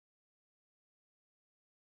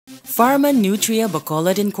Pharma Nutria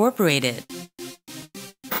Bacolod Incorporated,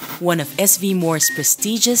 one of SV Moore's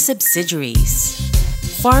prestigious subsidiaries.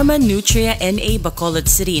 Pharma Nutria NA Bacolod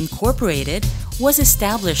City Incorporated was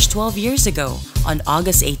established 12 years ago on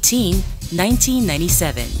August 18,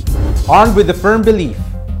 1997. Armed with the firm belief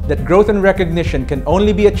that growth and recognition can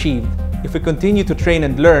only be achieved if we continue to train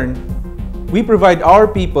and learn, we provide our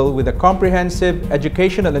people with a comprehensive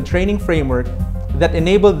educational and training framework that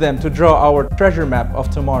enabled them to draw our treasure map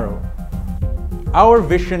of tomorrow. Our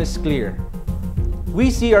vision is clear.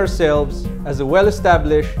 We see ourselves as a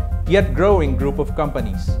well-established yet growing group of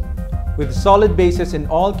companies with solid bases in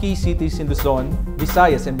all key cities in Luzon,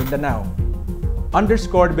 Visayas, and Mindanao,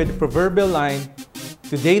 underscored by the proverbial line,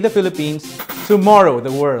 "Today the Philippines, tomorrow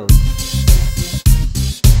the world."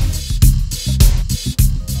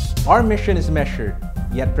 Our mission is measured,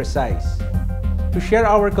 yet precise, to share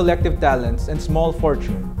our collective talents and small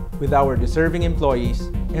fortune with our deserving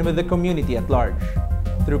employees and with the community at large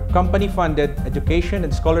through company-funded education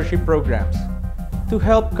and scholarship programs to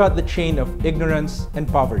help cut the chain of ignorance and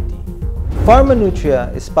poverty. Pharma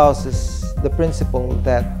Nutria espouses the principle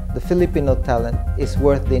that the Filipino talent is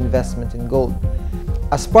worth the investment in gold.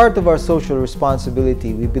 As part of our social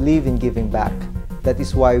responsibility, we believe in giving back. That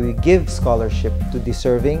is why we give scholarship to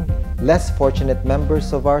deserving, less fortunate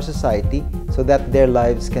members of our society so that their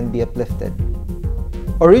lives can be uplifted.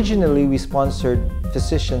 Originally, we sponsored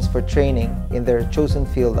physicians for training in their chosen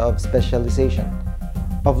field of specialization.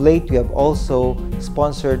 Of late, we have also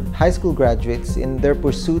sponsored high school graduates in their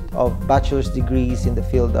pursuit of bachelor's degrees in the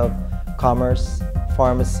field of commerce,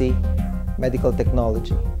 pharmacy, medical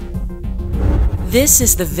technology. This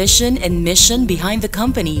is the vision and mission behind the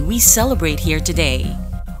company we celebrate here today.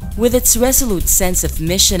 With its resolute sense of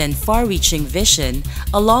mission and far-reaching vision,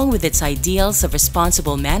 along with its ideals of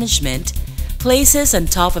responsible management, places on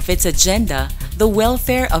top of its agenda the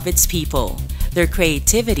welfare of its people, their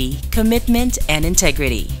creativity, commitment, and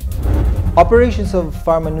integrity. Operations of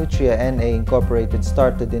Pharma Nutria NA Incorporated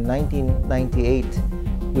started in 1998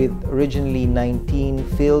 with originally 19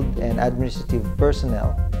 field and administrative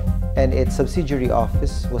personnel, and its subsidiary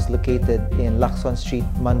office was located in Lacson Street,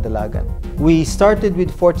 Mandalagan. We started with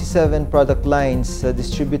 47 product lines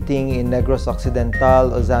distributing in Negros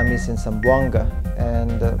Occidental, Ozamis, and Zamboanga,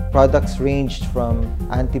 and products ranged from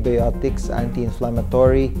antibiotics,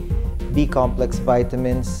 anti-inflammatory, B-complex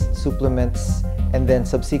vitamins, supplements, and then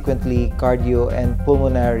subsequently cardio and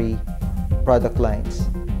pulmonary product lines.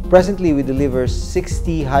 Presently, we deliver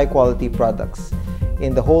 60 high-quality products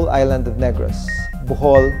in the whole island of Negros,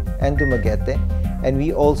 Bohol, and Dumaguete, and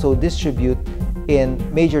we also distribute in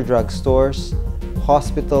major drugstores,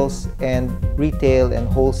 hospitals, and retail and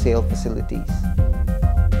wholesale facilities.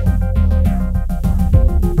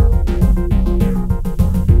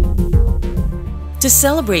 To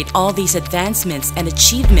celebrate all these advancements and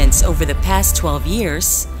achievements over the past 12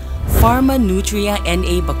 years, Pharma Nutria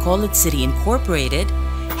NA Bacolod City Incorporated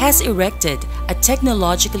has erected a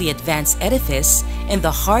technologically advanced edifice in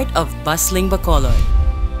the heart of bustling Bacolod.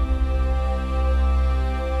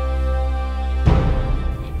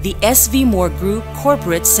 The SV Moore Group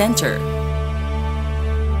Corporate Center,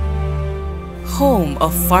 home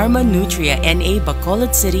of Pharma Nutria NA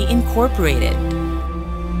Bacolod City Incorporated.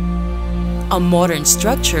 A modern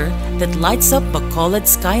structure that lights up Bacolod's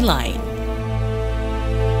skyline.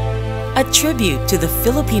 A tribute to the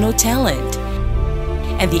Filipino talent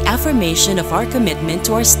and the affirmation of our commitment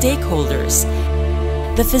to our stakeholders,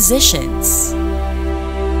 the physicians.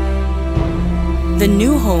 The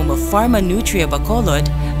new home of Pharma Nutria Bacolod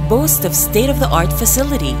boasts of state-of-the-art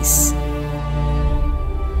facilities,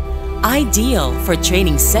 ideal for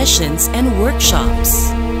training sessions and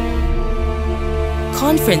workshops,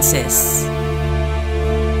 conferences,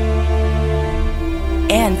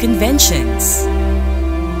 and conventions,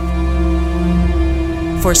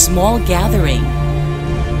 for small gathering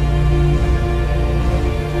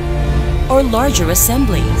or larger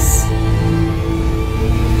assemblies,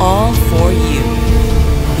 all for you,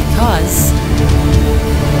 because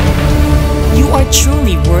you are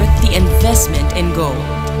truly worth the investment in gold.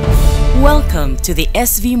 Welcome to the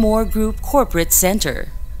SV Moore Group Corporate Center.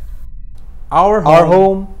 Our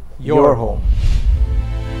home, your home.